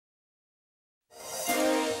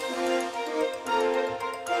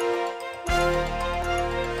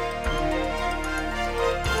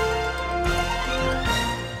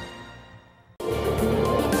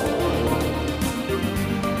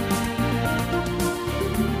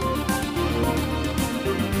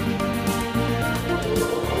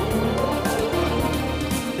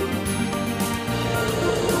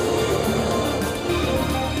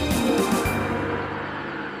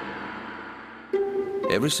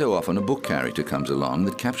Every so often a book character comes along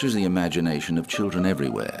that captures the imagination of children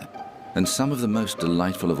everywhere, and some of the most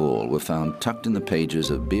delightful of all were found tucked in the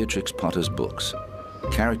pages of Beatrix Potter's books.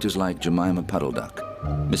 Characters like Jemima Puddle Duck,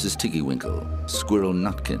 Mrs. Tiggywinkle, Squirrel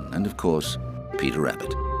Nutkin, and of course, Peter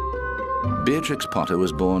Rabbit. Beatrix Potter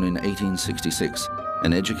was born in 1866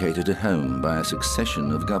 and educated at home by a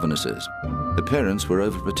succession of governesses. Her parents were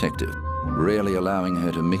overprotective, rarely allowing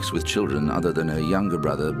her to mix with children other than her younger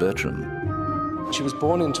brother, Bertram. She was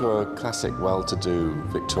born into a classic, well-to-do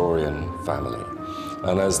Victorian family,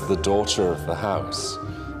 and as the daughter of the house,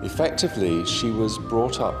 effectively she was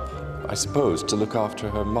brought up, I suppose, to look after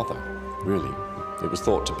her mother, really. It was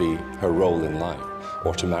thought to be her role in life,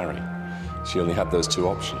 or to marry. She only had those two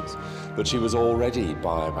options. But she was already,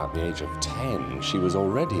 by about the age of 10, she was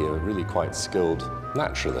already a really quite skilled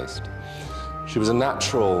naturalist. She was a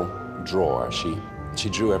natural drawer. She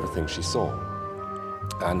drew everything she saw.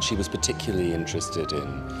 And she was particularly interested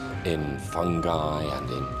in fungi and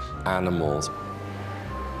in animals.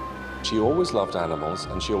 She always loved animals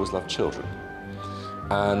and she always loved children.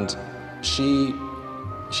 And she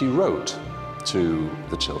wrote to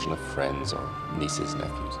the children of friends or nieces,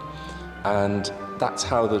 nephews. And that's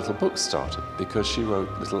how the little book started, because she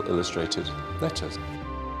wrote little illustrated letters.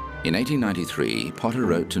 In 1893, Potter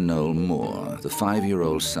wrote to Noel Moore, the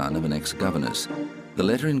 5-year-old son of an ex-governess. The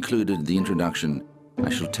letter included the introduction, "I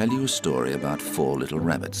shall tell you a story about 4 little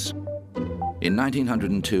rabbits." In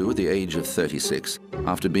 1902, at the age of 36,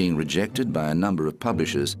 after being rejected by a number of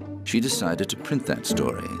publishers, she decided to print that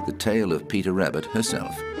story, the tale of Peter Rabbit,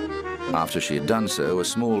 herself. After she had done so, a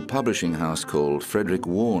small publishing house called Frederick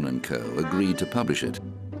Warne & Co. agreed to publish it.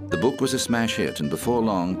 The book was a smash hit, and before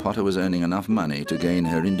long, Potter was earning enough money to gain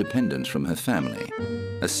her independence from her family.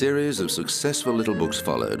 A series of successful little books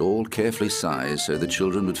followed, all carefully sized so the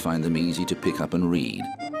children would find them easy to pick up and read.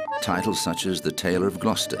 Titles such as The Tailor of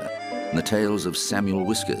Gloucester, and the tales of Samuel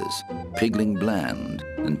Whiskers, Pigling Bland,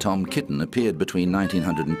 and Tom Kitten appeared between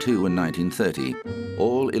 1902 and 1930,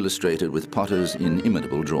 all illustrated with Potter's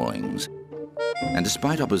inimitable drawings. And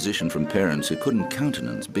despite opposition from parents who couldn't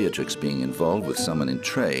countenance Beatrix being involved with someone in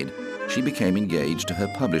trade, she became engaged to her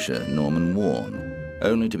publisher, Norman Warne,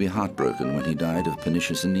 only to be heartbroken when he died of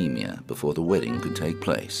pernicious anemia before the wedding could take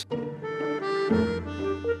place.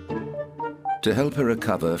 To help her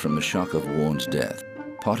recover from the shock of Warne's death,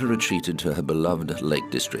 Potter retreated to her beloved Lake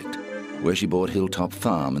District, where she bought Hilltop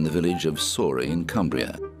Farm in the village of Sorey in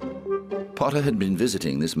Cumbria. Potter had been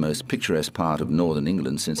visiting this most picturesque part of northern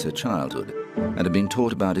England since her childhood, and had been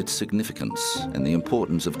taught about its significance and the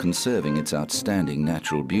importance of conserving its outstanding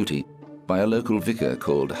natural beauty by a local vicar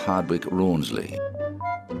called Hardwick Rawnsley.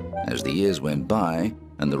 As the years went by,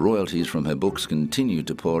 and the royalties from her books continued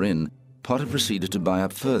to pour in, Potter proceeded to buy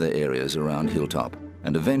up further areas around Hilltop,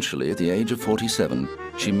 and eventually, at the age of 47,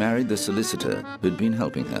 she married the solicitor who'd been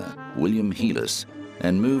helping her, William Heelis,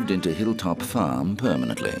 and moved into Hilltop Farm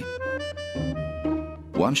permanently.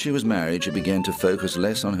 Once she was married, she began to focus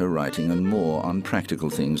less on her writing and more on practical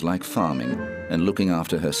things like farming and looking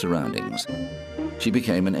after her surroundings. She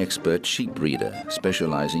became an expert sheep breeder,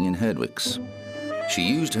 specializing in herdwicks. She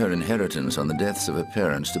used her inheritance on the deaths of her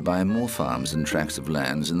parents to buy more farms and tracts of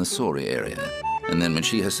lands in the Sorey area. And then when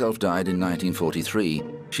she herself died in 1943,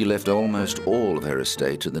 she left almost all of her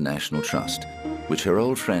estate to the National Trust, which her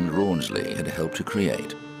old friend Rawnsley had helped to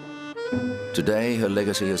create. Today, her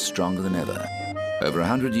legacy is stronger than ever. Over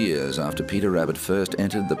 100 years after Peter Rabbit first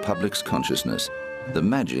entered the public's consciousness, the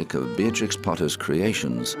magic of Beatrix Potter's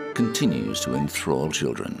creations continues to enthrall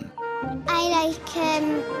children. I like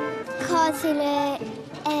Cosula.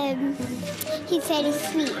 He's very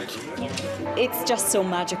sweet. It's just so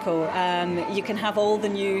magical. You can have all the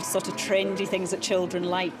new sort of trendy things that children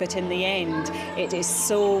like, but in the end, it is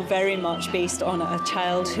so very much based on a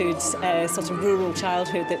childhood, sort of rural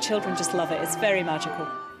childhood, that children just love it. It's very magical.